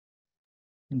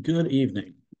Good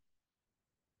evening.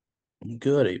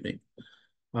 Good evening.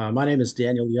 My name is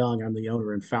Daniel Young. I'm the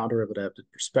owner and founder of Adapted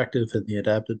Perspective and the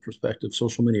Adapted Perspective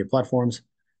social media platforms.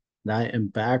 And I am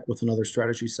back with another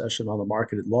strategy session on the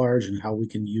market at large and how we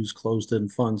can use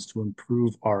closed-end funds to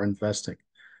improve our investing.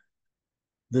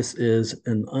 This is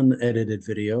an unedited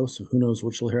video, so who knows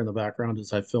what you'll hear in the background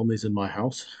as I film these in my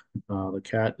house. The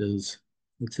cat it's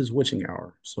his witching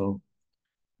hour. So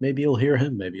maybe you'll hear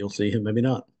him, maybe you'll see him, maybe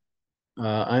not.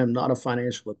 I am not a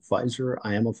financial advisor.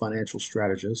 I am a financial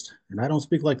strategist, and I don't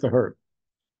speak like the herd.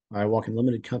 I walk in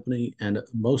limited company, and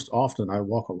most often I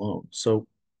walk alone. So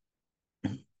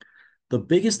the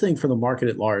biggest thing for the market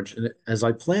at large, and as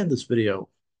I planned this video,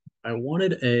 I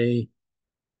wanted a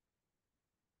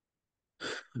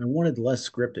I wanted less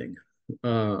scripting.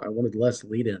 I wanted less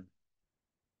lead in,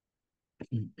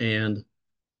 and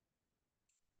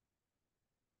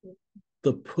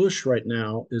the push right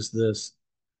now is this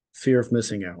fear of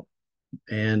missing out.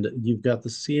 And you've got the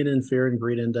CNN Fear and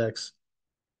Greed Index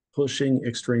pushing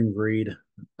extreme greed,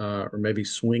 or maybe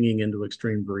swinging into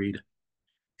extreme greed.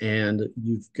 And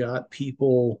you've got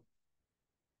people,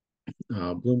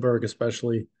 Bloomberg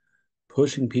especially,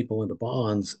 pushing people into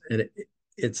bonds, and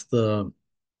it's the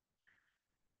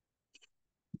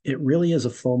it really is a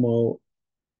FOMO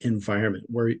environment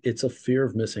where it's a fear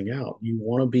of missing out. You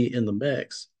want to be in the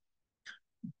mix,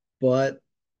 but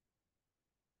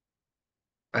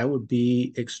I would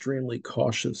be extremely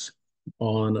cautious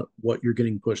on what you're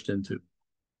getting pushed into.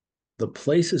 The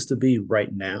places to be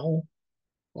right now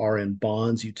are in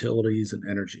bonds, utilities, and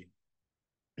energy.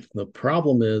 The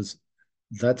problem is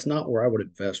that's not where I would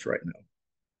invest right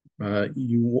now.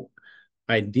 You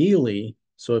ideally,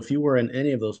 so if you were in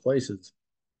any of those places,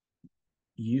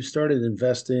 you started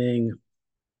investing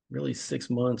really 6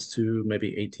 months to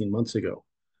maybe 18 months ago.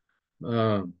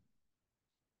 Um,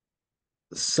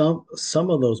 some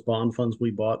of those bond funds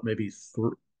we bought maybe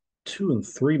 2 and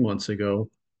 3 months ago,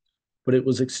 but it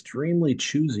was extremely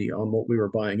choosy on what we were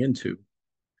buying into.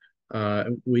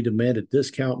 We demanded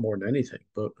discount more than anything,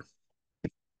 but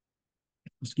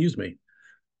excuse me,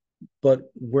 but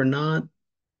we're not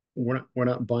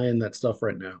buying that stuff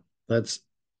right now. I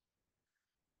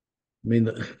mean,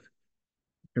 it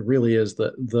really is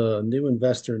the new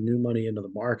investor, new money into the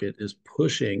market is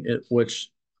pushing it,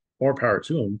 which more power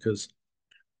to them because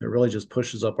it really just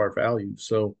pushes up our value.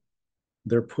 So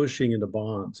they're pushing into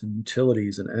bonds and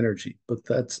utilities and energy, but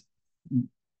I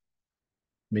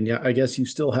mean, yeah, I guess you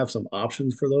still have some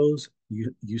options for those.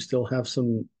 You still have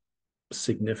some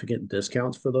significant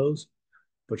discounts for those,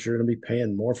 but you're going to be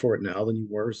paying more for it now than you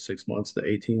were 6 months to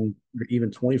 18 or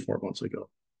even 24 months ago.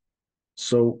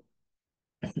 So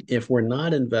if we're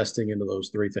not investing into those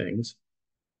three things,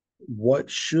 what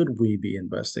should we be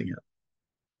investing in?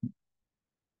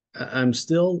 I'm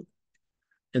still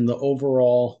in the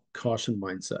overall caution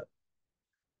mindset.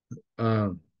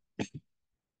 Um,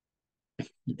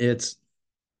 it's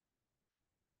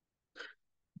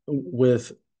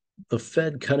with the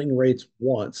Fed cutting rates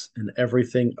once and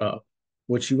everything up,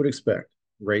 which you would expect.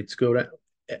 Rates go down.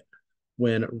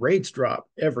 When rates drop,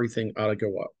 everything ought to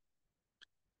go up.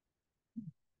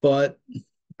 But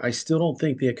I still don't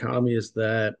think the economy is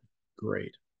that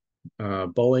great.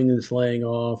 Boeing is laying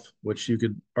off, which you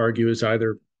could argue is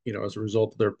either, as a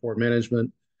result of their poor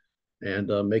management and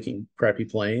making crappy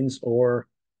planes, or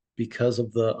because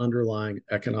of the underlying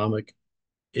economic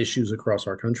issues across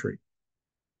our country.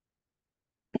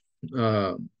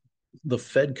 Uh, the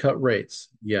Fed cut rates.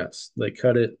 Yes. They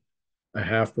cut it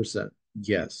 0.5%.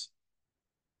 Yes.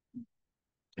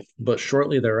 But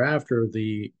shortly thereafter,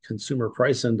 the consumer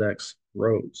price index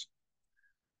rose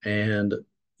and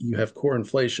you have core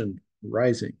inflation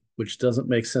rising, which doesn't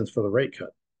make sense for the rate cut.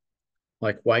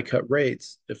 Like, why cut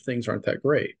rates if things aren't that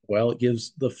great? Well, it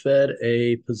gives the Fed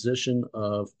a position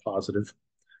of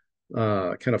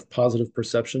kind of positive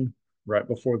perception right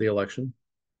before the election.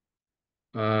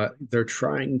 They're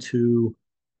trying to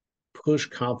push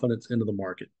confidence into the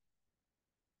market.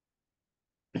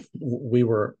 We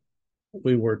were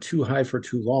we were too high for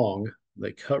too long.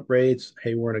 They cut rates.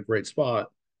 Hey, we're in a great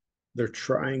spot. They're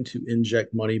trying to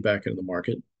inject money back into the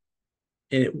market.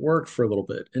 And it worked for a little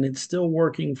bit. And it's still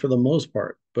working for the most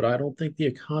part. But I don't think the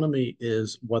economy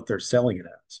is what they're selling it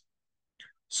as.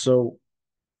 So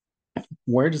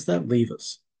where does that leave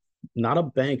us? Not a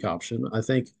bank option. I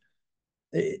think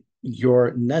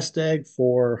your nest egg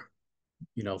for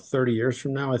 30 years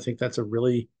from now, I think that's a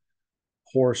really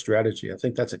poor strategy. I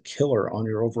think that's a killer on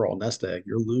your overall nest egg.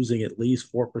 You're losing at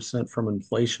least 4%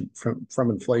 from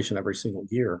inflation every single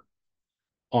year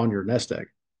on your nest egg.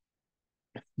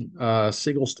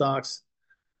 Single stocks,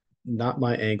 not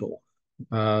my angle.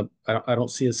 I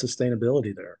don't see a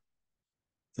sustainability there.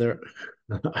 There,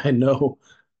 I know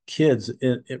kids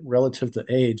relative to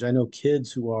age. I know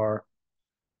kids who are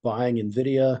buying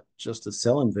Nvidia just to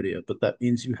sell Nvidia, but that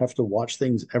means you have to watch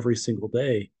things every single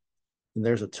day, and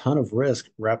there's a ton of risk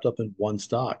wrapped up in one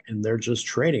stock, and they're just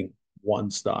trading one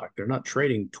stock. They're not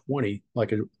trading 20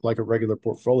 like a regular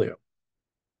portfolio.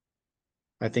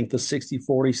 I think the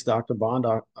 60/40 stock to bond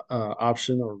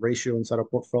option or ratio inside a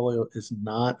portfolio is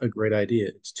not a great idea.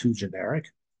 It's too generic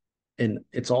and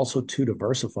it's also too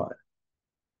diversified,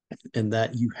 and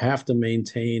that you have to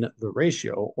maintain the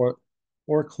ratio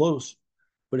or close,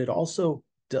 but it also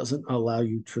doesn't allow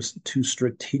you to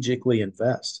strategically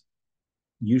invest.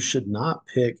 You should not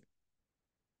pick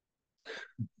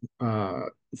uh,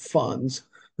 funds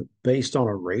based on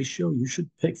a ratio. You should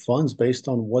pick funds based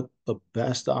on what the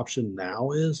best option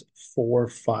now is for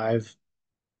 5,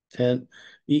 10,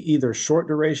 either short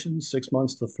duration, 6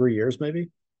 months to 3 years,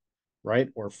 maybe, right?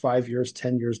 Or 5 years,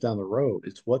 10 years down the road.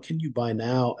 It's what can you buy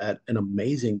now at an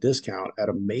amazing discount, at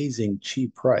amazing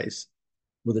cheap price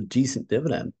with a decent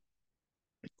dividend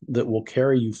that will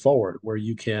carry you forward, where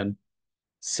you can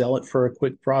sell it for a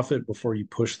quick profit before you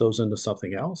push those into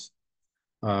something else,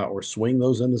 or swing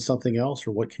those into something else,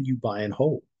 or what can you buy and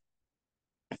hold?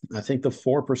 I think the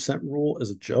 4% rule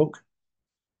is a joke.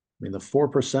 I mean, the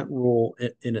 4% rule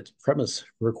in its premise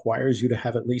requires you to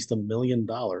have at least $1 million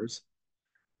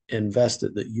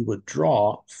invested that you would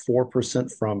draw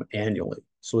 4% from annually.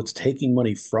 So it's taking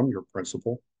money from your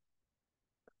principal.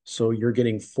 So you're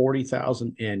getting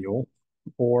 40,000 annual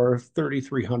or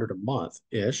 3,300 a month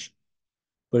ish.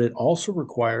 But it also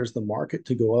requires the market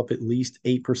to go up at least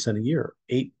 8% a year,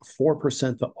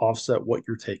 4% to offset what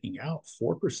you're taking out,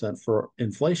 4% for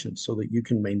inflation so that you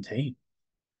can maintain.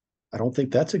 I don't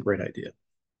think that's a great idea.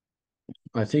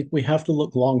 I think we have to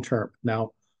look long term.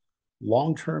 Now,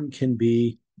 long term can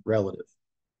be relative,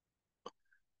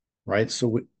 right?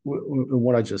 So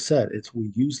what I just said, it's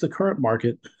we use the current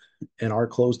market and our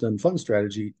closed-end fund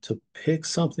strategy to pick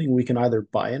something we can either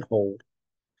buy and hold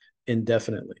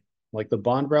indefinitely. Like the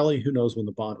bond rally, who knows when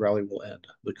the bond rally will end?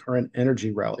 The current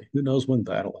energy rally, who knows when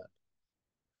that'll end,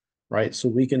 right? So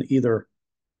we can either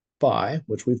buy,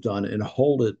 which we've done, and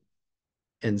hold it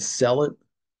and sell it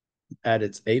at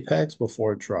its apex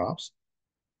before it drops,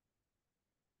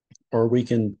 or we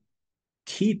can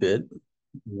keep it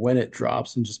when it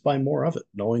drops and just buy more of it,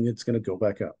 knowing it's going to go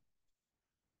back up.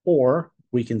 Or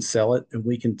we can sell it and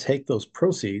we can take those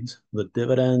proceeds, the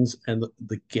dividends and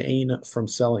the gain from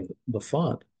selling the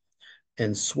fund,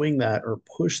 and swing that or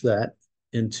push that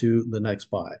into the next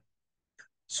buy.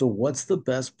 So what's the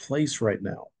best place right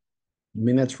now? I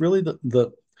mean, that's really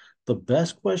the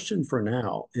best question for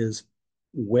now is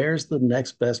where's the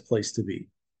next best place to be?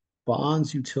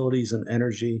 Bonds, utilities, and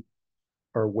energy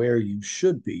are where you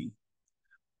should be.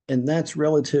 And that's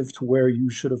relative to where you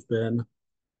should have been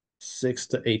 6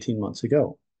 to 18 months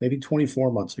ago, maybe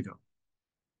 24 months ago,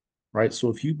 right? So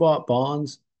if you bought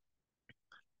bonds,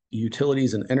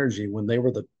 utilities, and energy when they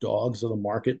were the dogs of the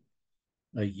market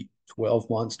 12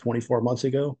 months, 24 months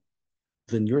ago,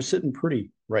 then you're sitting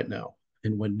pretty right now.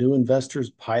 And when new investors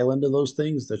pile into those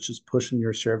things, that's just pushing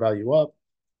your share value up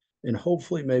and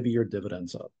hopefully maybe your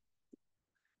dividends up.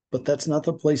 But that's not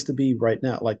the place to be right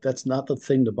now. Like that's not the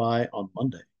thing to buy on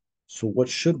Monday. So what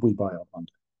should we buy on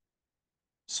Monday?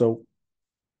 So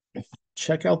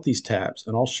check out these tabs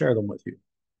and I'll share them with you.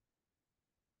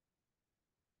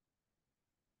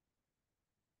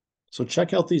 So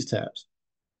check out these tabs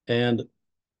and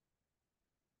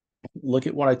look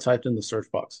at what I typed in the search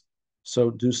box.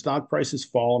 So do stock prices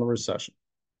fall in a recession?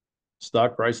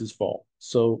 Stock prices fall.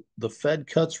 So the Fed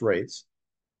cuts rates.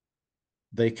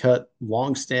 They cut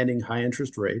long-standing high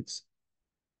interest rates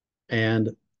and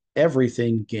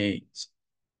everything gains.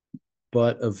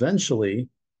 But eventually,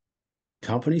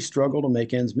 companies struggle to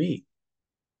make ends meet.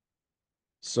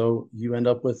 So you end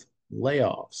up with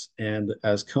layoffs. And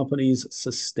as companies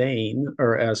sustain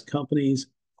or as companies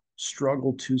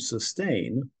struggle to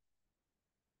sustain,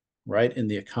 right,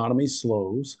 and the economy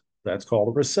slows, that's called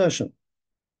a recession,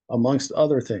 amongst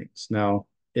other things. Now,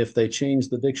 if they change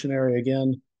the dictionary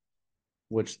again,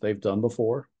 which they've done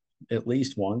before, at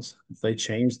least once, if they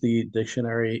change the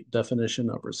dictionary definition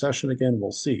of recession again,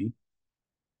 we'll see.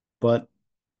 But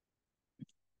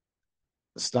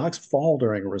stocks fall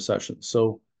during a recession.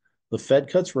 So the Fed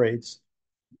cuts rates,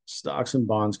 stocks and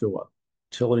bonds go up,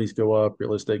 utilities go up,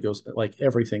 real estate goes, like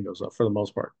everything goes up for the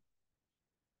most part,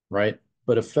 right?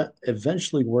 But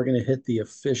eventually we're going to hit the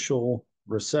official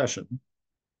recession,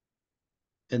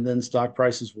 and then stock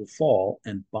prices will fall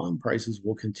and bond prices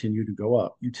will continue to go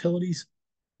up. Utilities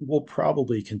will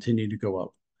probably continue to go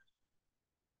up.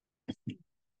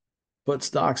 but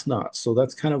stocks not. So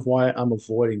that's kind of why I'm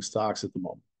avoiding stocks at the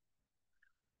moment.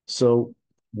 So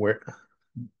where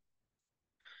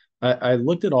I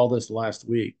looked at all this last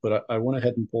week, but I went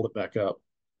ahead and pulled it back up.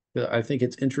 I think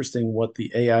it's interesting what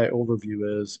the AI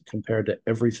overview is compared to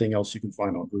everything else you can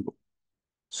find on Google.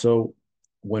 So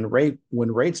when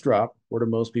rates drop, where do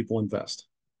most people invest?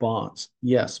 Bonds.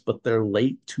 Yes, but they're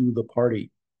late to the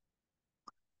party.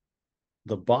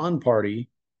 The bond party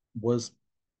was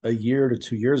a year to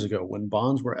 2 years ago when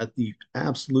bonds were at the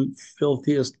absolute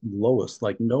filthiest lowest.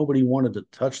 Like nobody wanted to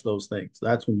touch those things.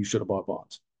 That's when you should have bought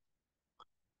bonds.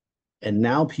 And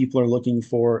now people are looking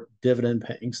for dividend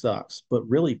paying stocks, but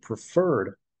really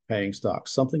preferred paying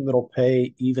stocks, something that'll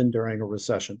pay even during a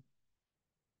recession.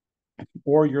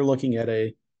 Or you're looking at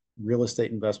a real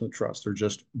estate investment trust or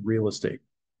just real estate,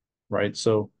 right?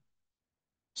 So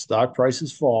stock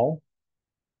prices fall.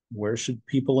 Where should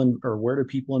people in or where do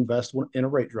people invest in a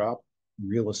rate drop?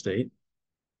 Real estate.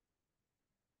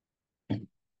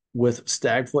 With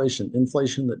stagflation,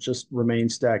 inflation that just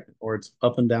remains stagnant or it's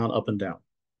up and down, up and down.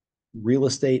 Real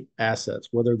estate assets,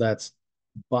 whether that's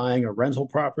buying a rental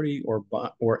property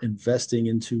or investing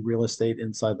into real estate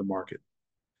inside the market.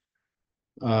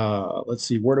 Let's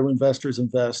see, where do investors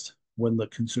invest when the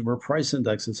consumer price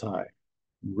index is high?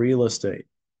 Real estate.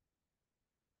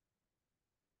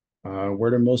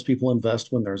 Where do most people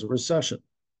invest when there's a recession?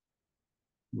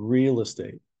 Real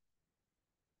estate.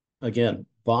 Again,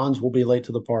 bonds will be late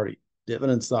to the party.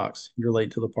 Dividend stocks, you're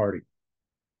late to the party.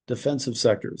 Defensive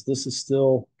sectors, this is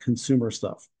still consumer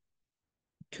stuff.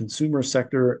 Consumer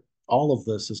sector, all of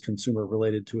this is consumer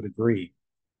related to a degree.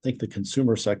 I think the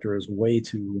consumer sector is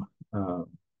uh,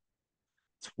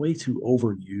 it's way too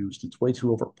overused. It's way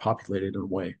too overpopulated in a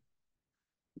way.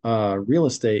 Real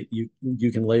estate,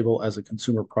 you can label as a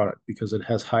consumer product because it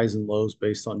has highs and lows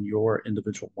based on your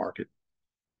individual market.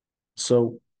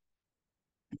 So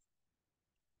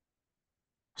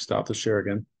stop the share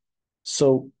again.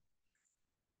 So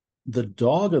the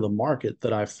dog of the market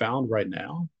that I found right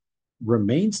now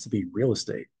remains to be real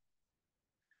estate,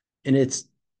 and it's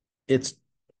it's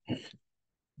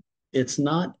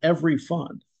not every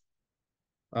fund.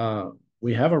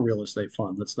 We have a real estate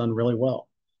fund that's done really well,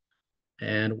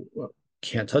 and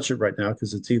can't touch it right now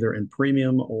because it's either in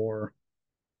premium or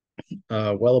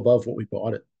well above what we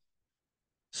bought it.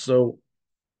 So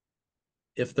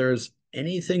if there's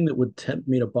anything that would tempt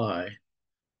me to buy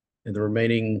in the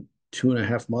remaining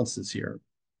 2.5 months this year,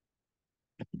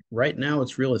 right now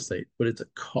it's real estate, but it's a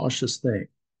cautious thing.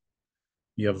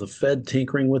 You have the Fed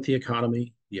tinkering with the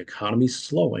economy's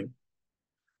slowing.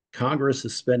 Congress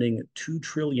is spending 2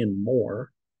 trillion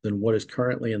more than what is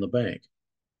currently in the bank,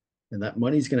 and that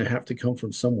money's going to have to come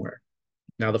from somewhere.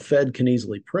 Now the Fed can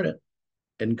easily print it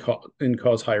and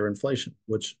cause higher inflation,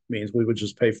 which means we would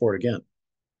just pay for it again.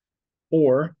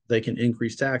 Or they can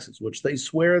increase taxes, which they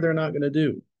swear they're not going to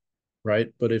do, right?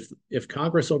 But if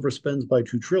Congress overspends by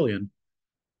 2 trillion,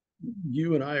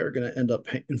 you and I are going to end up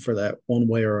paying for that one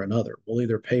way or another. We'll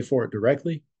either pay for it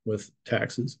directly with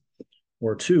taxes,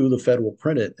 or two, the Fed will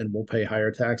print it and we'll pay higher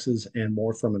taxes and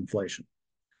more from inflation.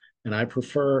 And I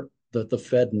prefer that the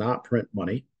Fed not print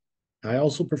money. I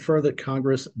also prefer that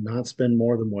Congress not spend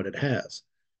more than what it has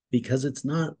because it's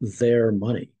not their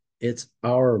money. It's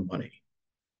our money.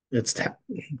 It's ta-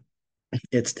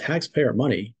 it's taxpayer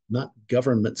money, not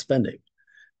government spending.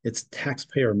 It's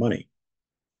taxpayer money.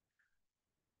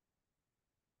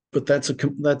 But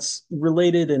that's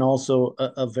related and also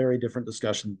a very different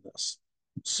discussion than this.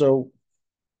 So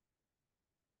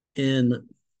in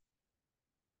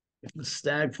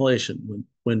stagflation,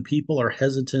 when people are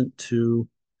hesitant to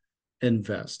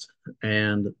invest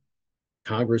and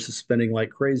Congress is spending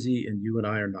like crazy and you and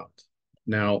I are not.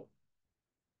 Now,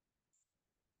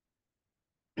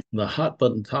 the hot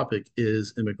button topic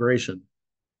is immigration.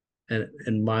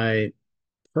 And my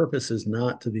purpose is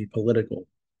not to be political.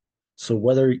 So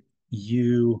whether I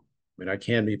mean, I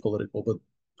can be political,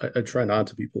 but I try not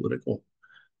to be political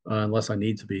unless I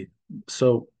need to be.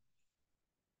 So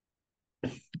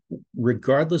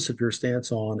regardless of your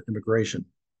stance on immigration,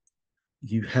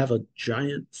 you have a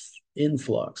giant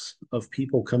influx of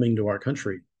people coming to our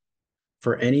country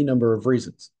for any number of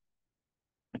reasons.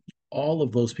 All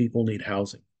of those people need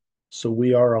housing. So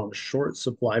we are on a short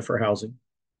supply for housing.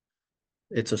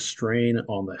 It's a strain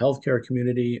on the healthcare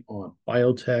community, on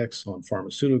biotechs, on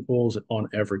pharmaceuticals, on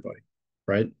everybody,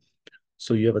 right?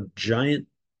 So you have a giant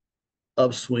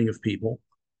upswing of people.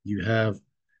 You have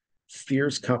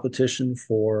fierce competition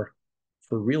for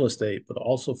real estate, but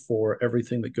also for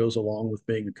everything that goes along with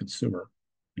being a consumer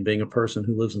and being a person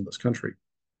who lives in this country.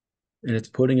 And it's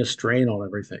putting a strain on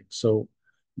everything. So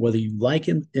whether you like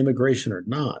immigration or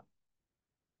not,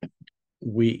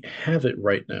 we have it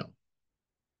right now.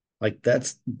 Like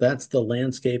that's the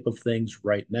landscape of things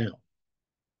right now.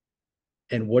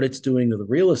 And what it's doing to the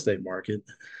real estate market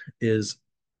is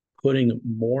putting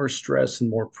more stress and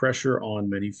more pressure on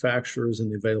manufacturers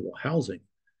and the available housing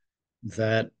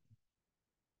that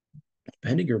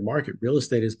depending your market, real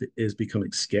estate is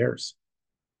becoming scarce.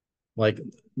 Like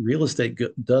real estate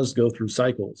does go through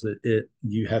cycles.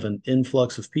 You have an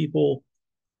influx of people,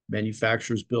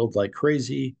 manufacturers build like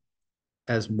crazy.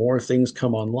 As more things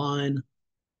come online,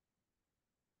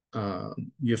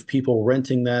 you have people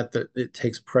renting that it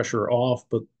takes pressure off,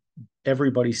 but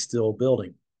everybody's still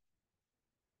building.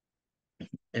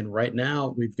 And right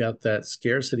now, we've got that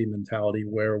scarcity mentality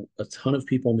where a ton of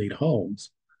people need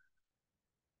homes.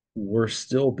 We're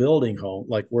still building home.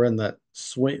 Like we're in that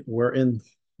swing. We're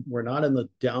not in the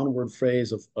downward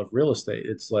phase of real estate.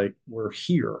 It's like we're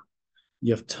here.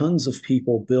 You have tons of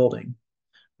people building,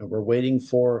 and we're waiting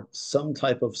for some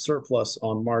type of surplus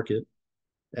on market.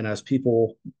 And as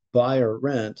people buy or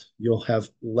rent, you'll have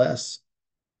less.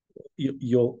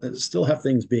 You'll still have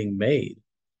things being made,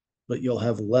 but you'll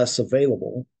have less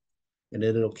available, and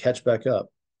it'll catch back up.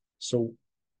 So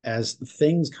as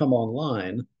things come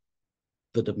online,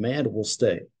 the demand will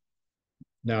stay.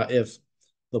 Now, if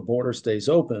the border stays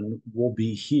open, we'll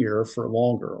be here for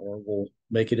longer, or we'll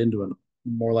make it into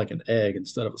more like an egg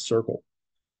instead of a circle,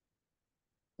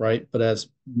 right? But as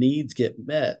needs get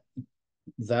met,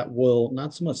 that will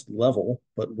not so much level,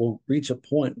 but will reach a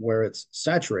point where it's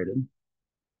saturated,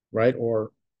 right?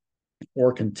 Or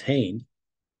contained,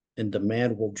 and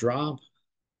demand will drop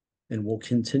and we'll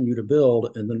continue to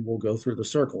build, and then we'll go through the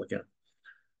circle again.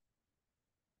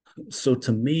 So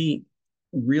to me,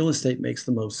 real estate makes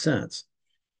the most sense.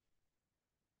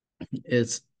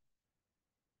 It's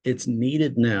it's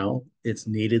needed now, it's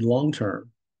needed long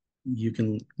term. You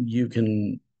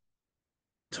can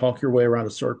talk your way around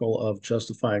a circle of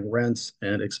justifying rents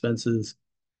and expenses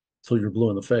till you're blue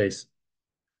in the face.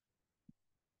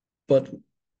 But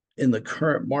in the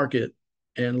current market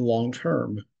and long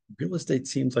term, real estate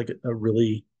seems like a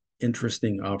really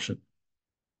interesting option.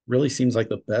 Really seems like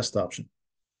the best option.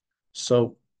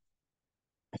 So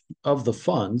of the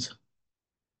funds,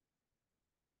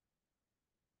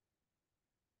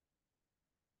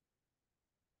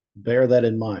 bear that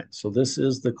in mind. So this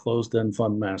is the closed-end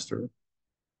fund master.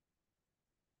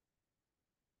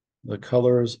 The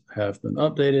colors have been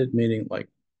updated, meaning like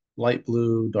light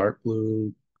blue, dark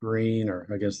blue, green, or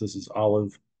I guess this is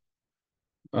olive.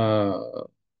 Let's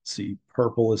see,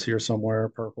 purple is here somewhere,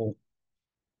 purple.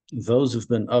 Those have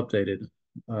been updated.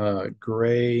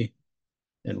 Gray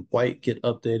and white get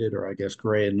updated, or I guess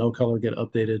gray and no color get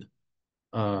updated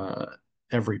uh,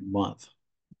 every month.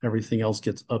 Everything else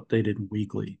gets updated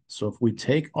weekly. So if we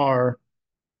take our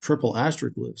triple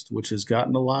asterisk list, which has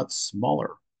gotten a lot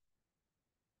smaller,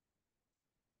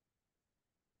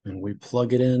 and we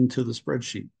plug it into the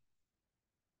spreadsheet.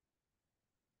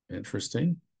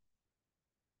 Interesting.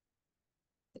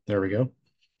 There we go.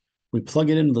 We plug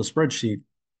it into the spreadsheet.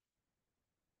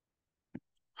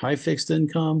 High fixed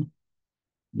income,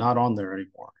 not on there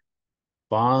anymore.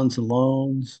 Bonds and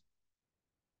loans,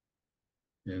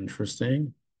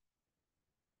 interesting.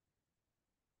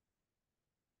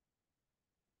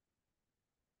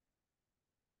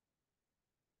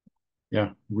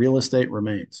 Yeah, real estate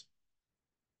remains.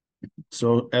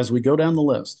 So as we go down the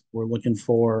list, we're looking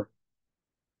for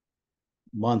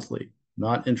monthly,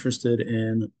 not interested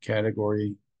in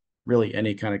category, really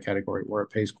any kind of category where it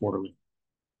pays quarterly.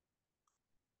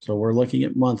 So we're looking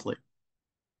at monthly.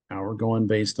 Now we're going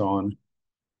based on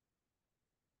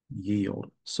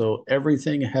yield. So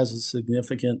everything has a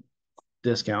significant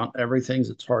discount. Everything's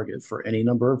a target for any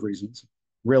number of reasons.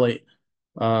 Really,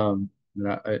 I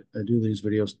do these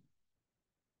videos.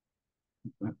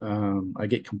 I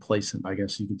get complacent, I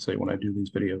guess you could say, when I do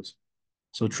these videos.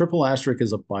 So triple asterisk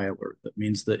is a buy alert. That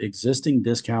means the existing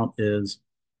discount is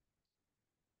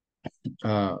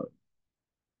uh,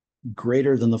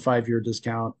 greater than the 5-year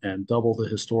discount and double the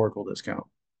historical discount.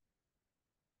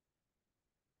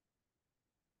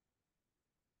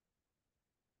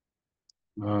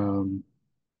 Um,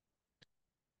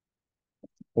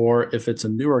 or if it's a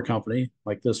newer company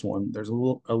like this one, there's a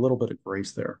little bit of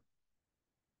grace there.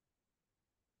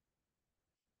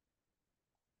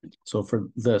 So for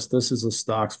this is a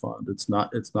stocks fund. It's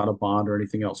not a bond or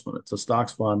anything else fund. It's a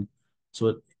stocks fund.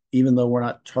 So even though we're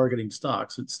not targeting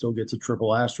stocks, it still gets a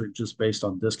triple asterisk just based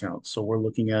on discounts. So we're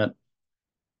looking at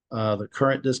the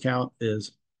current discount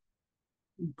is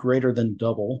greater than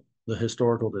double the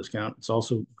historical discount. It's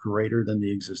also greater than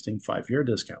the existing 5-year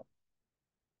discount.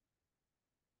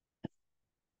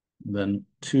 And then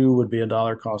two would be a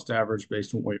dollar cost average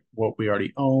based on what we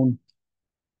already own.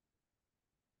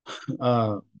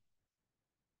 Uh,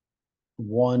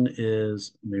 one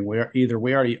is, I mean,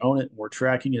 we already own it, and we're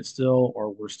tracking it still,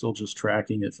 or we're still just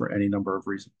tracking it for any number of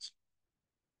reasons.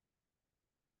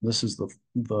 This is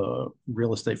the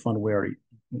real estate fund we already,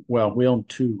 well, we own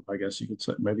two, I guess you could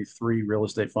say, maybe three real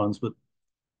estate funds, but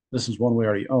this is one we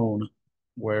already own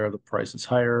where the price is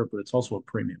higher, but it's also a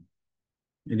premium.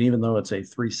 And even though it's a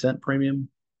 3 cent premium,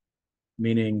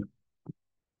 meaning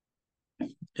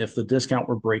if the discount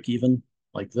were break even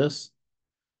like this,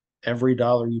 every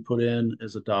dollar you put in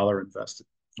is a dollar invested,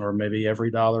 or maybe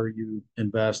every dollar you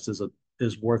invest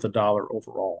is worth a dollar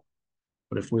overall.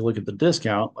 But if we look at the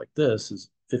discount like this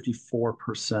is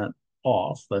 54%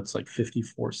 off, that's like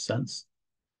 54 cents.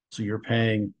 So you're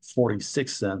paying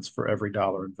 46 cents for every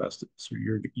dollar invested. So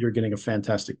you're getting a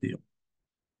fantastic deal.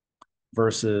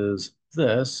 Versus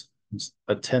this, it's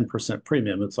a 10%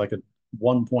 premium. It's like a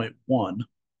 1.1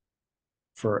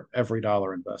 for every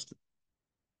dollar invested.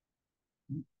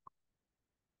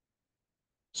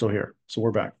 So here, so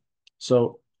we're back.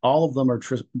 So all of them are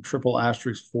triple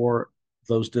asterisks for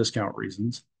those discount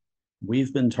reasons.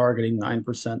 We've been targeting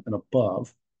 9% and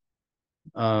above.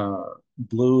 Uh,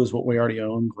 Blue is what we already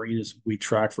own. Green is we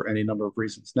track for any number of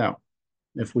reasons. Now,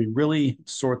 if we really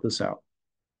sort this out,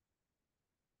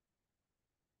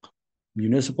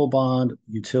 municipal bond,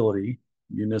 utility,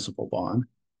 municipal bond,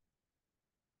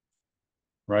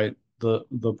 right?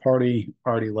 The party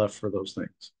already left for those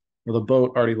things, or the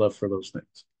boat already left for those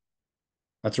things.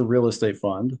 That's a real estate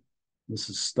fund. This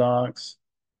is stocks.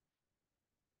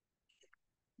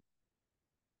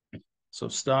 So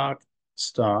stock,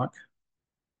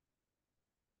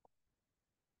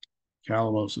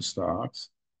 Calamos is stocks.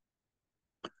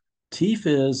 TEEF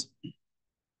is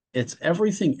it's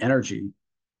everything energy,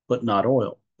 but not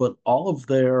oil. But all of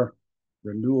their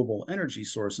renewable energy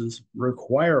sources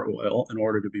require oil in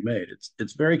order to be made.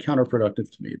 It's very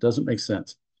counterproductive to me. It doesn't make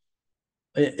sense.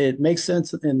 It makes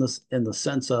sense in the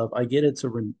sense of I get it's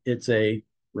a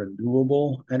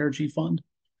renewable energy fund,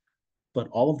 but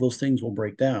all of those things will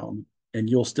break down, and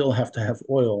you'll still have to have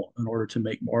oil in order to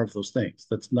make more of those things.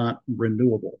 That's not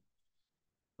renewable.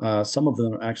 Some of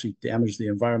them actually damage the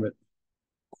environment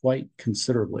quite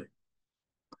considerably.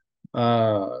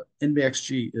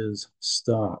 NBXG is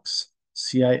stocks.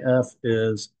 CIF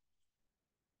is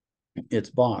it's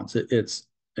bonds. It's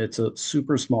a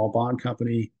super small bond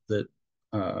company that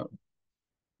I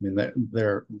mean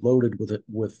they're loaded with it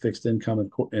with fixed income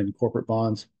and corporate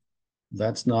bonds.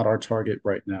 That's not our target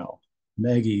right now.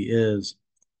 Maggie is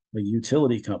a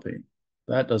utility company.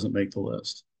 That doesn't make the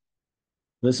list.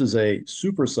 This is a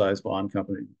supersized bond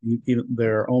company, even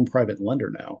their own private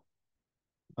lender now.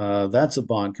 That's a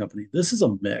bond company. This is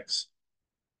a mix.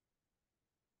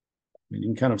 I mean, you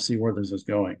can kind of see where this is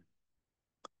going.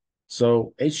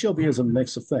 So HGLB is a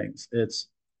mix of things. It's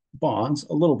bonds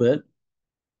a little bit.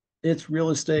 It's real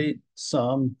estate,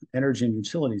 some energy and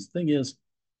utilities. Thing is,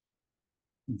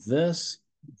 this,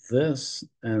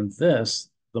 and this,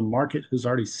 the market has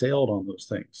already sailed on those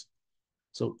things.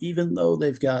 So even though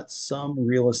they've got some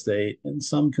real estate and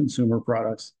some consumer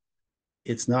products,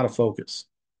 it's not a focus.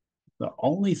 The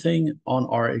only thing on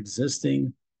our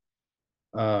existing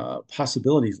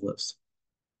possibilities list,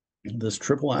 this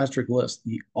triple asterisk list,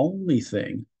 the only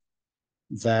thing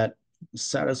that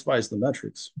satisfies the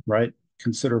metrics, right?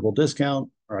 Considerable discount,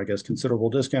 or I guess considerable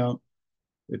discount.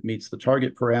 It meets the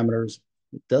target parameters.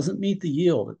 It doesn't meet the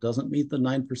yield. It doesn't meet the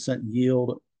 9%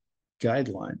 yield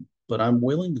guideline, but I'm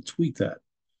willing to tweak that.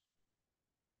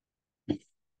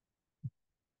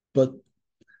 But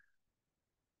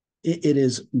it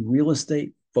is real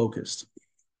estate focused.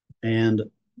 And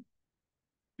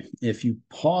if you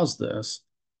pause this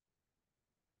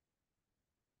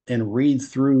and read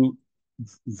through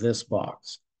this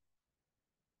box,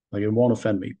 like it won't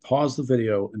offend me, pause the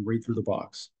video and read through the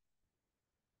box.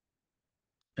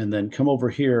 And then come over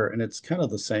here, and it's kind of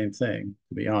the same thing,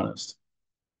 to be honest.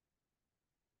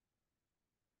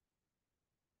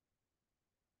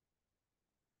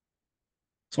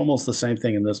 It's almost the same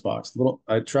thing in this box.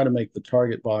 I try to make the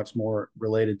target box more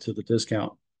related to the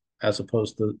discount as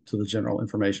opposed to the general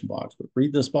information box. But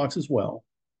read this box as well.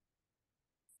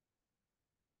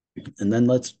 And then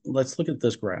let's look at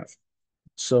this graph.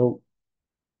 So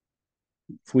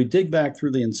if we dig back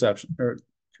through the inception or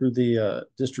through the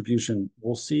distribution,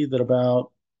 we'll see that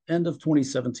about end of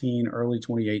 2017, early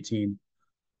 2018,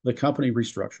 the company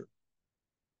restructured.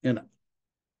 And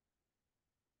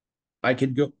I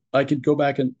could go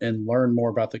back and learn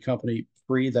more about the company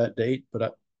pre that date,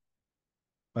 but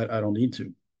I don't need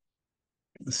to.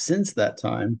 Since that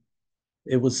time,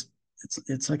 it was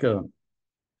it's like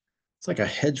a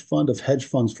hedge fund of hedge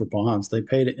funds for bonds. They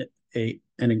paid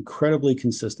an incredibly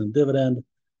consistent dividend.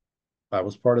 I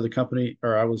was part of the company,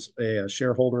 or I was a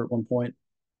shareholder at one point.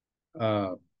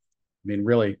 I mean,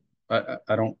 really,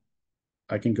 I don't.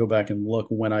 I can go back and look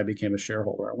when I became a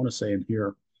shareholder. I want to say in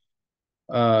here,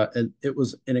 and it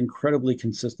was an incredibly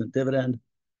consistent dividend.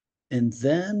 And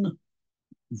then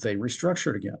they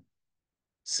restructured again.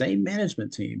 Same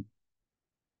management team,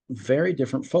 very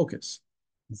different focus.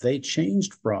 They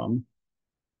changed from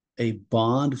a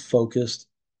bond focused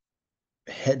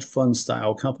hedge fund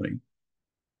style company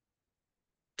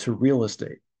to real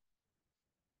estate.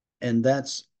 And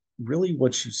that's really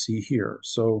what you see here.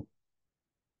 So,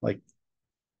 like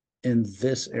in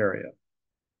this area,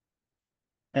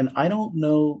 and I don't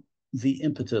know the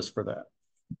impetus for that.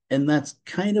 And that's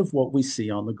kind of what we see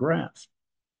on the graph.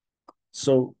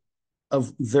 So,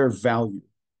 of their value,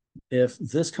 if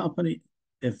this company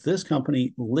if this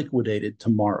company liquidated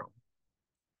tomorrow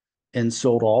and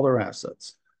sold all their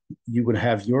assets, you would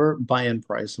have your buy-in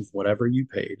price of whatever you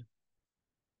paid,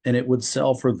 and it would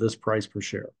sell for this price per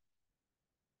share.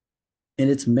 And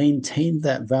it's maintained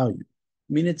that value.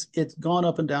 I mean, it's gone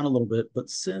up and down a little bit, but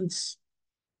since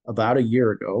about a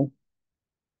year ago,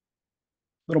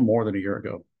 a little more than a year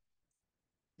ago,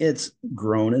 it's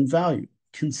grown in value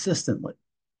consistently.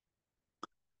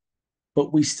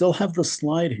 But we still have the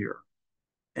slide here.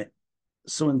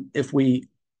 So if we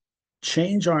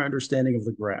change our understanding of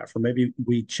the graph, or maybe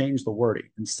we change the wording,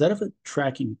 instead of it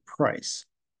tracking price,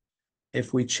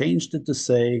 if we changed it to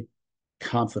say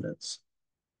confidence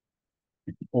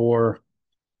or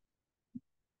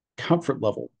comfort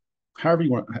level, however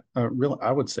you want, really,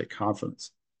 I would say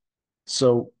confidence.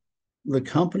 So the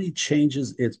company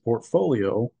changes its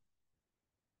portfolio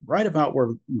right about where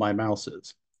my mouse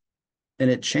is, and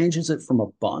it changes it from a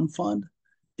bond fund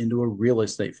into a real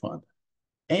estate fund.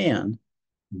 And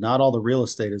not all the real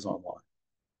estate is online,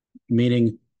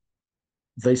 meaning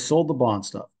they sold the bond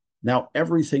stuff. Now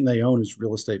everything they own is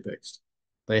real estate based.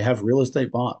 They have real estate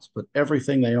bonds, but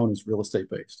everything they own is real estate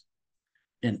based.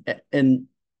 And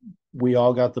we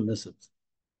all got the missives,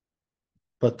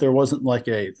 but there wasn't like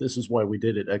a this is why we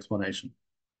did it explanation.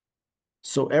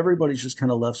 So everybody's just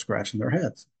kind of left scratching their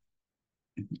heads.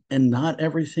 And not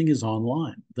everything is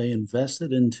online. They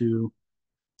invested into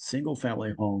single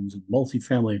family homes and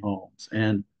multifamily homes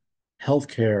and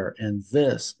healthcare and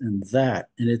this and that.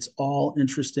 And it's all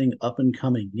interesting up and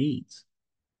coming needs,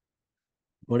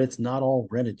 but it's not all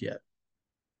rented yet.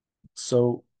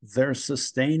 So they're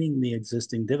sustaining the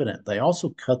existing dividend. They also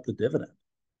cut the dividend.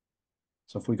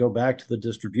 So if we go back to the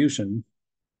distribution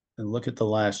and look at the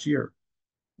last year,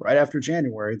 right after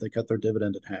January, they cut their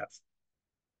dividend in half.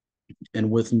 And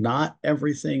with not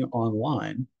everything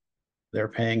online, they're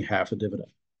paying half a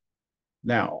dividend.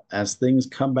 Now, as things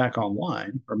come back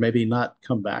online, or maybe not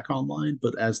come back online,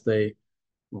 but as they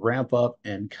ramp up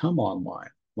and come online,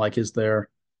 like as their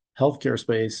healthcare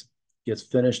space gets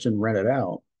finished and rented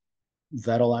out,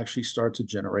 that'll actually start to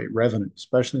generate revenue,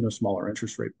 especially in a smaller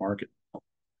interest rate market.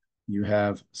 You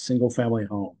have single family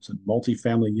homes and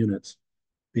multifamily units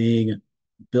being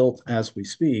built as we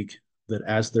speak, that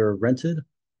as they're rented,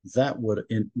 that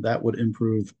would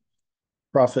improve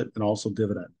profit and also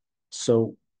dividend.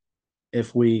 So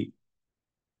if we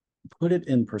put it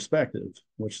in perspective,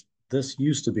 which this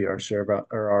used to be our share about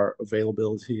or our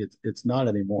availability, it's not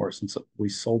anymore since we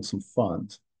sold some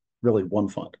funds, really one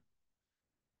fund.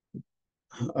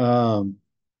 Um,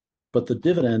 but the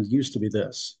dividend used to be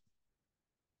this.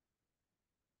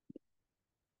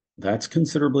 That's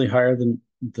considerably higher than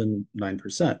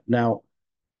 9%. Now,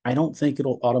 I don't think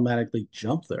it'll automatically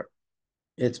jump there.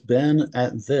 It's been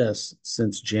at this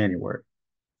since January.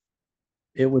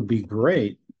 It would be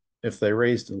great if they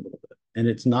raised it a little bit. And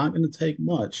it's not going to take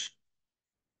much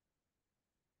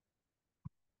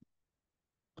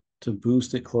to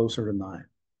boost it closer to 9.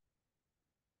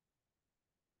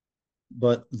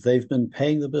 But they've been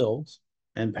paying the bills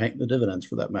and paying the dividends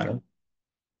for that matter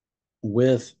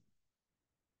with,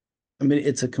 I mean,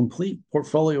 it's a complete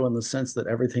portfolio in the sense that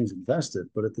everything's invested,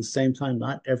 but at the same time,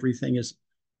 not everything is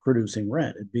producing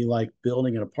rent. It'd be like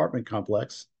building an apartment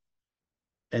complex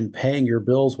and paying your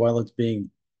bills while it's being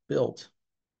built.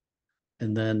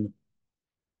 And then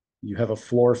you have a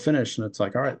floor finish and it's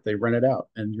like, all right, they rent it out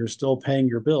and you're still paying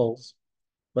your bills,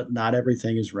 but not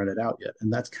everything is rented out yet.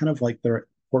 And that's kind of like their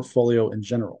portfolio in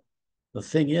general. The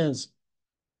thing is,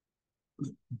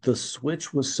 the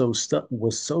switch was so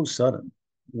sudden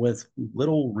with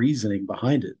little reasoning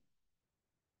behind it.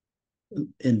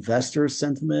 Investor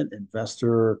sentiment,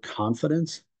 investor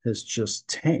confidence has just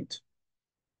tanked,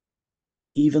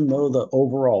 even though the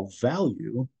overall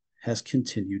value has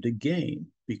continued to gain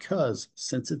because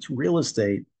since it's real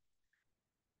estate,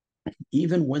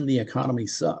 even when the economy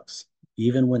sucks,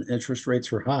 even when interest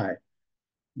rates are high,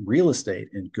 real estate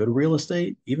and good real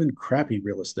estate, even crappy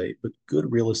real estate, but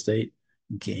good real estate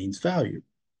gains value.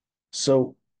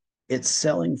 So it's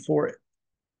selling for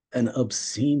an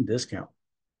obscene discount,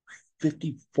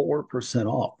 54%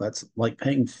 off. That's like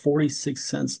paying 46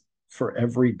 cents for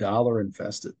every dollar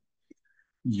invested.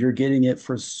 You're getting it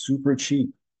for super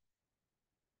cheap,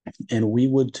 and we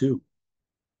would too.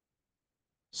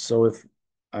 So if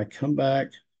I come back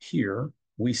here,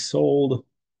 we sold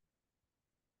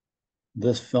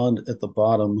this fund at the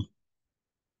bottom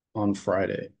on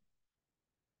Friday.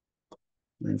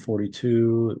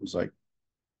 942, it was like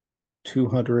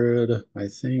 200, I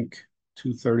think,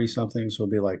 230 something. So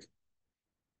it'll be like,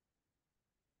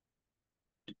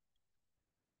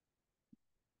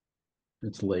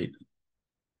 it's late.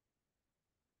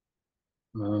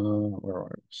 Where are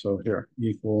we? So here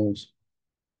equals,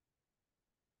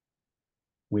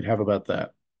 we'd have about that.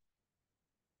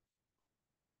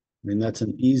 I mean, that's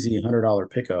an easy $100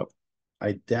 pickup.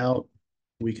 I doubt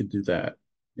we could do that.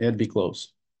 It'd be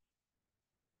close.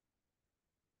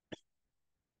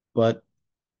 But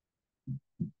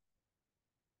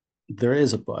there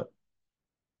is a but.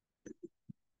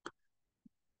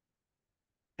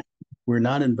 We're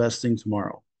not investing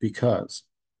tomorrow because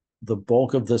the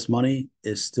bulk of this money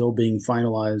is still being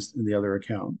finalized in the other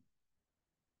account.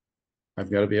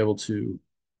 I've got to be able to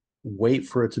wait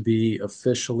for it to be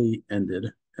officially ended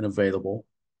and available,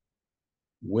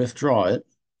 withdraw it,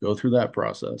 go through that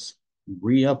process,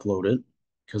 re-upload it,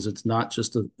 because it's not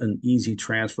just an easy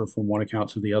transfer from one account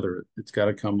to the other. It's got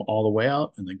to come all the way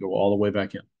out and then go all the way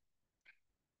back in.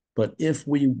 But if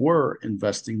we were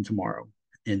investing tomorrow,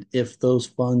 and if those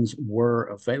funds were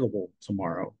available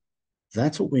tomorrow,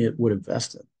 that's what we would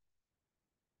invest in.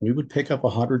 We would pick up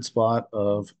 100 spot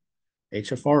of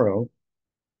HFRO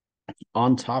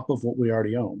on top of what we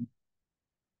already own,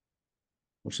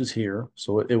 which is here.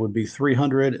 So it would be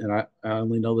 300. And I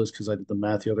only know this because I did the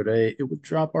math the other day. It would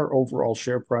drop our overall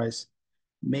share price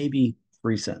maybe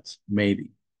 3 cents,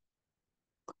 maybe.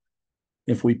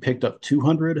 If we picked up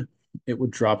 200, it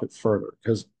would drop it further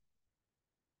because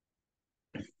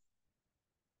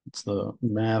it's the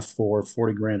math for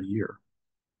 40 grand a year.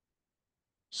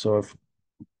 So if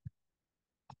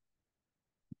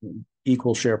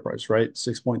equal share price, right?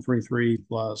 6.33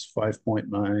 plus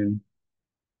 5.9,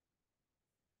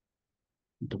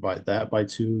 divide that by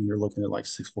 2, you're looking at like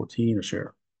 614 a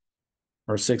share,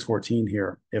 or 614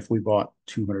 here if we bought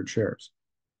 200 shares.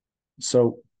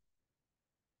 So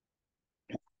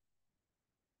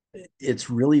it's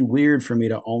really weird for me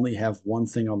to only have one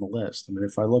thing on the list. I mean,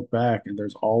 if I look back, and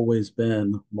there's always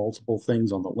been multiple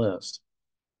things on the list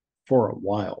for a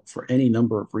while for any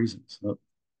number of reasons.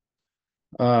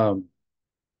 Um,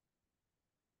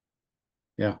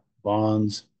 yeah,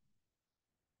 bonds,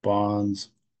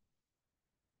 bonds,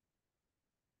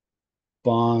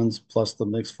 bonds, plus the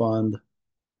mixed fund.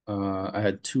 I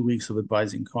had 2 weeks of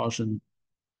advising caution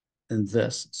and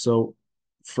this. So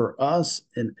for us,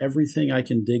 and everything I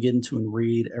can dig into and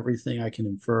read, everything I can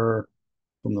infer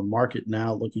from the market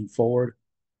now looking forward,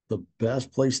 the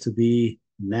best place to be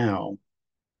now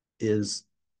is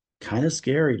kind of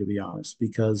scary, to be honest,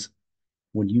 because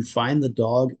when you find the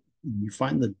dog, you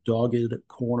find the dogged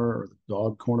corner or the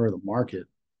dog corner of the market,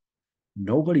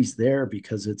 nobody's there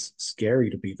because it's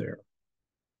scary to be there.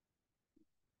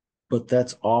 But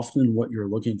that's often what you're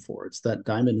looking for. It's that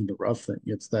diamond in the rough thing.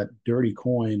 It's that dirty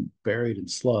coin buried in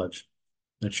sludge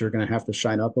that you're going to have to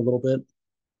shine up a little bit.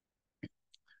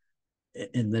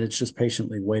 And then it's just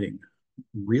patiently waiting.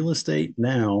 Real estate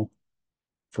now,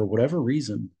 for whatever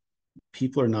reason,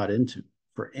 people are not into.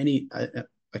 For any,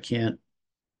 I can't,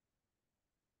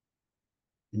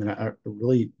 I mean, I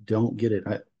really don't get it.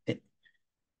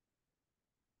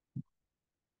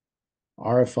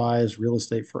 RFI is real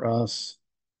estate for us.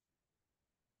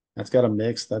 That's got a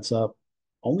mix. That's up.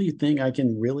 Only thing I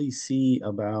can really see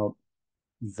about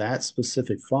that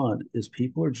specific fund is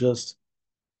people are just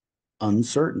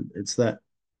uncertain. It's that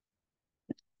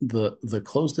the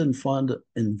closed-end fund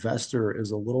investor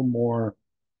is a little more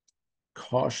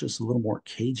cautious, a little more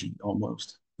cagey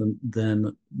almost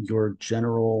than your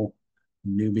general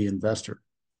newbie investor.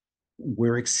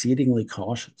 We're exceedingly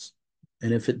cautious.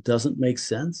 And if it doesn't make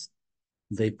sense,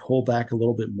 they pull back a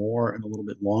little bit more and a little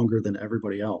bit longer than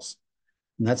everybody else.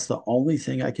 And that's the only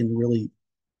thing I can really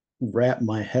wrap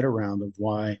my head around of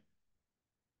why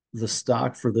the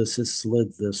stock for this has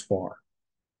slid this far,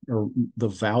 or the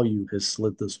value has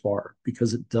slid this far,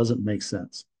 because it doesn't make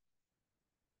sense.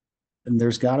 And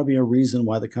there's got to be a reason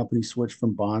why the company switched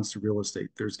from bonds to real estate.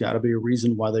 There's got to be a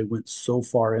reason why they went so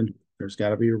far into it. There's got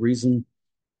to be a reason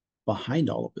behind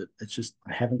all of it. It's just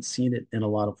I haven't seen it in a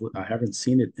lot of I haven't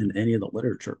seen it in any of the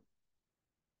literature.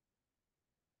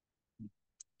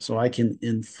 So I can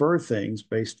infer things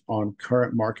based on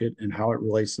current market and how it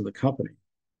relates to the company,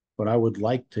 but I would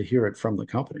like to hear it from the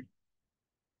company.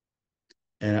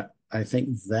 And I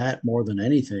think that more than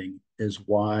anything is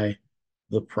why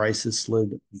the price has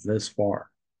slid this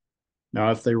far. Now,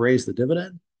 if they raise the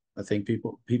dividend, I think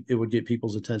it would get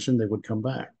people's attention. They would come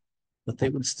back, but they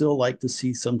would still like to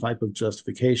see some type of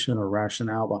justification or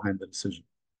rationale behind the decision.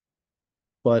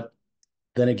 But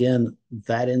then again,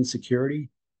 that insecurity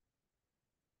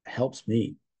helps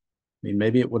me. I mean,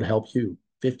 maybe it would help you.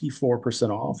 54%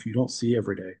 off, you don't see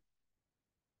every day.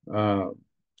 Uh,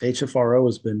 HFRO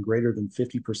has been greater than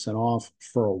 50% off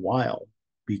for a while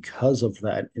because of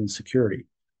that insecurity.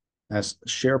 As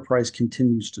share price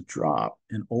continues to drop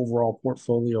and overall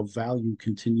portfolio value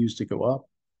continues to go up,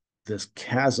 this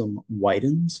chasm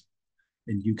widens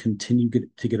and you continue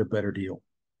to get a better deal.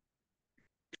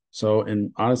 So,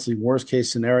 and honestly, worst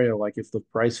case scenario, like if the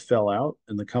price fell out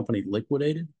and the company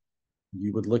liquidated,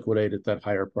 you would liquidate at that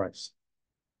higher price,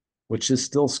 which is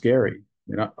still scary.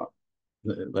 You know,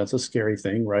 that's a scary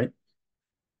thing, right?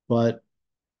 But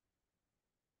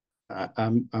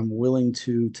I'm willing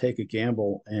to take a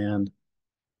gamble, and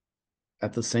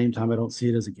at the same time, I don't see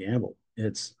it as a gamble.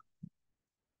 It's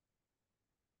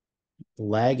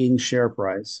lagging share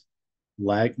price,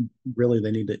 lag. Really,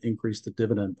 they need to increase the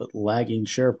dividend, but lagging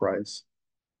share price,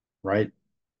 right?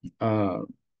 Uh,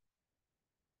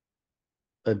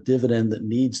 a dividend that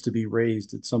needs to be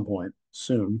raised at some point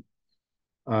soon,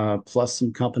 plus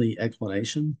some company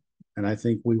explanation, and I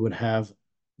think we would have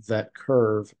that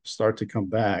curve start to come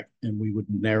back, and we would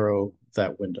narrow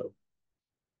that window.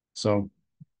 So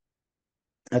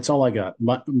that's all I got.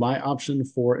 My option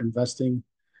for investing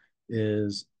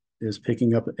is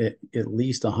picking up at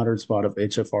least 100 spot of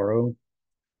HFRO,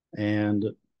 and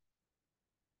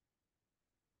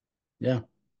yeah,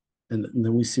 and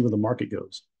then we see where the market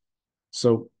goes.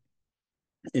 So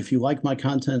if you like my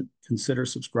content, consider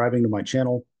subscribing to my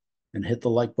channel and hit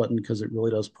the like button because it really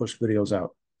does push videos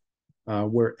out.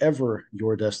 Wherever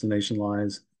your destination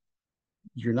lies,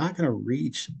 you're not going to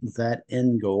reach that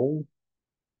end goal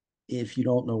if you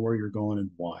don't know where you're going and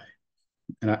why.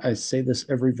 And I say this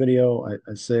every video.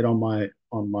 I say it on my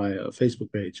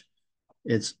Facebook page.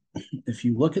 It's if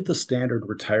you look at the standard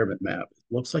retirement map,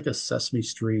 it looks like a Sesame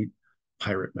Street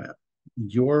pirate map.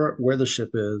 Your where the ship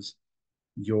is,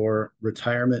 your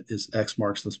retirement is X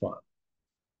marks the spot.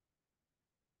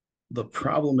 The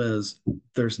problem is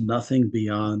there's nothing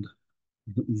beyond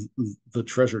the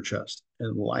treasure chest,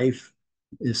 and life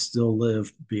is still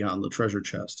lived beyond the treasure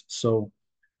chest. So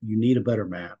you need a better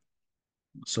map.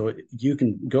 So you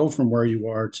can go from where you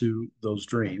are to those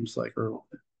dreams, like or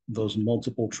those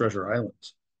multiple treasure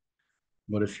islands.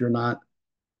 But if you're not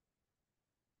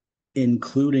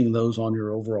including those on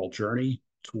your overall journey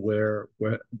to where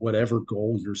whatever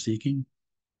goal you're seeking,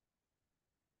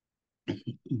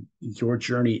 your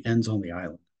journey ends on the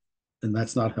island, and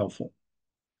that's not helpful.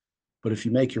 But if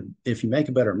you make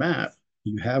a better map,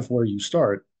 you have where you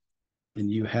start,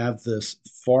 and you have this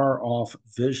far off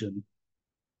vision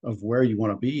of where you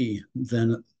want to be,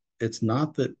 then it's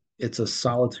not that it's a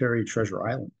solitary treasure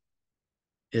island.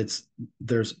 It's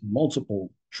there's multiple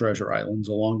treasure islands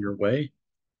along your way,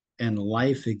 and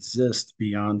life exists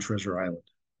beyond Treasure Island.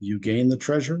 You gain the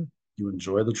treasure, you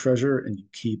enjoy the treasure, and you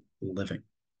keep living.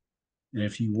 And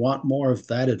if you want more of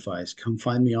that advice, come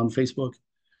find me on Facebook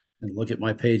and look at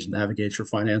my page, Navigate Your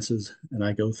Finances. And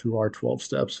I go through our 12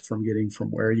 steps from getting from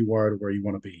where you are to where you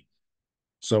want to be.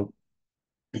 So,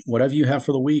 whatever you have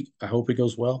for the week, I hope it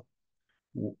goes well.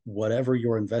 Whatever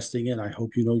you're investing in, I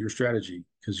hope you know your strategy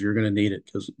because you're going to need it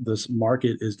because this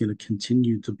market is going to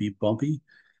continue to be bumpy.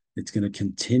 It's going to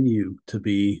continue to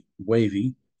be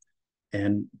wavy,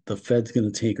 and the Fed's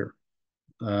going to tinker.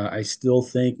 I still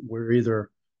think we're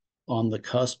either on the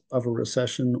cusp of a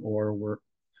recession or we're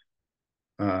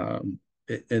um,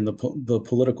 and the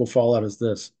political fallout is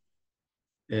this: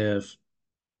 if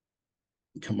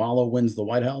Kamala wins the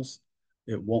White House,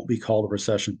 it won't be called a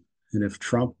recession, and if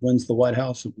Trump wins the White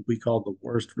House, it will be called the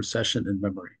worst recession in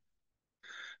memory.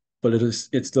 But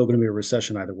it's still going to be a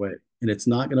recession either way, and it's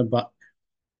not going to.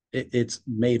 It's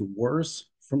made worse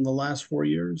from the last 4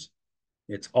 years.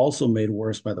 It's also made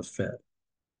worse by the Fed.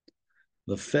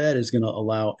 The Fed is going to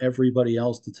allow everybody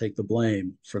else to take the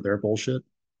blame for their bullshit,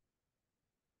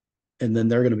 and then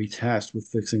they're going to be tasked with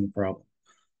fixing the problem.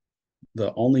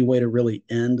 The only way to really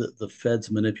end the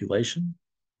Fed's manipulation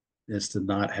is to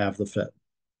not have the Fed.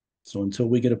 So until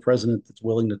we get a president that's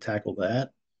willing to tackle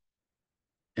that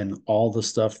and all the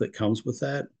stuff that comes with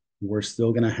that, we're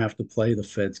still going to have to play the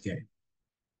Fed's game.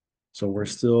 So we're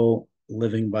still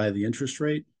living by the interest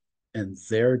rate, and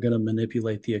they're going to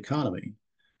manipulate the economy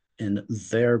in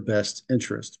their best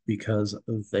interest because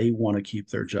they want to keep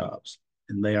their jobs,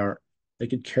 and they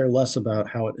could care less about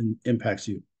how it impacts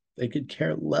you. They could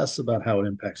care less about how it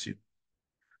impacts you.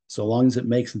 So long as it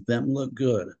makes them look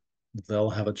good, they'll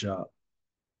have a job.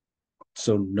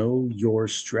 So know your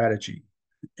strategy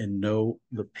and know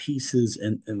the pieces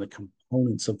and the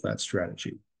components of that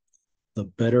strategy. The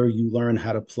better you learn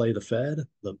how to play the Fed,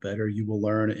 the better you will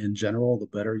learn in general, the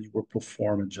better you will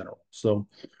perform in general. So,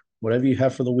 whatever you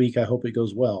have for the week, I hope it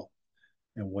goes well.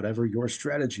 And whatever your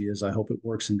strategy is, I hope it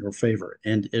works in your favor.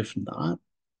 And if not,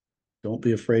 don't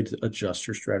be afraid to adjust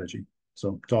your strategy.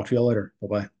 So, talk to you all later. Bye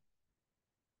bye.